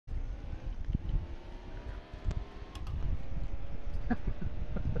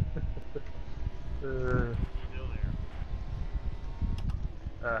Still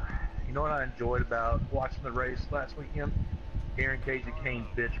there. You know what I enjoyed about watching the race last weekend? Hearing Casey Kane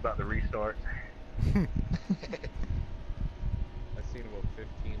bitch about the restart. I've seen about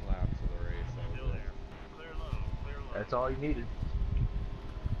 15 laps of the race. Still there. Clear low. Clear low. That's all you needed.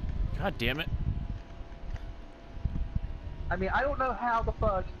 God damn it. I mean, I don't know how the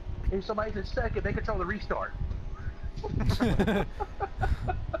fuck, if somebody's in second, they control the restart.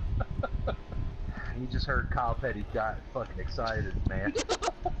 You just heard Kyle Petty got fucking excited, man.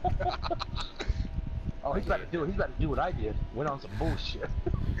 Oh, he's about to do it. He's about to do what I did. Went on some bullshit.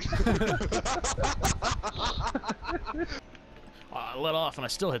 I let off and I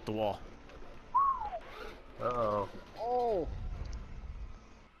still hit the wall. Uh-oh. Oh!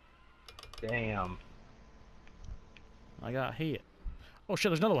 Damn. I got hit. Oh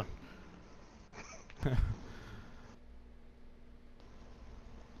shit, there's another one.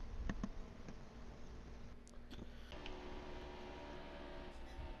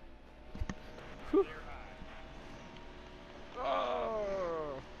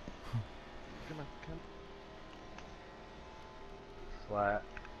 Oh! Come on, come. Flat.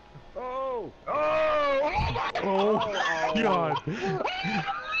 Oh! Oh! Oh, God.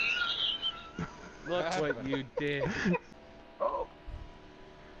 Look what you did. Oh!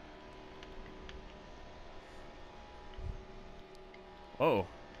 Oh.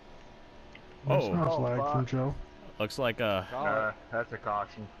 That's Oh. not Oh, flag fuck. from Joe. Looks like That's a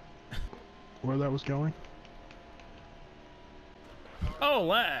caution. Where that was going? oh,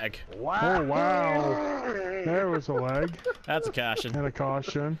 lag. Wow! Oh, wow. There was a lag. That's a caution. And a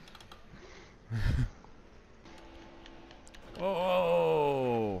caution.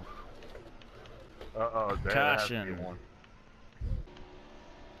 Oh. Uh-oh, there Caution. has to be one.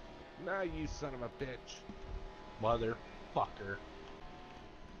 Now you son of a bitch. Motherfucker.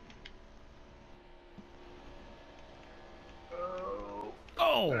 Oh.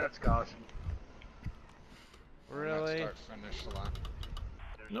 Oh. That's caution. Really? Start finish line.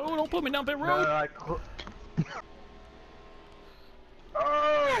 No, don't put me down pit No, road.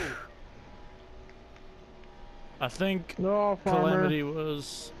 Oh! I think No, farmer. Calamity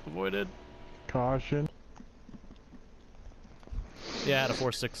was avoided. Caution. Yeah, I had a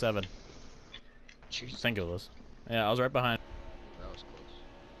 4.67. I think it was. Yeah, I was right behind. That was close.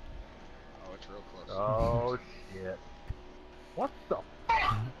 Oh, it's real close. Oh, shit. What the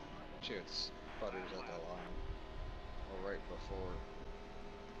fuck? Shit, sputters at the line. Or right before.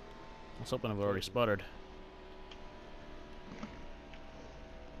 I was hoping I've already sputtered.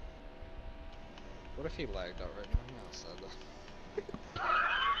 What if he lagged out right now? I'm outside though.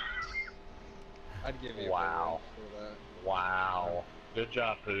 I'd give you Wow. a point for that. Wow. Good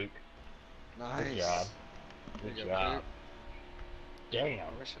job, Pook. Nice. Good job. There Good you go, job. Pook. Damn.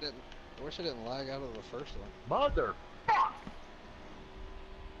 I wish I didn't lag out of the first one. Mother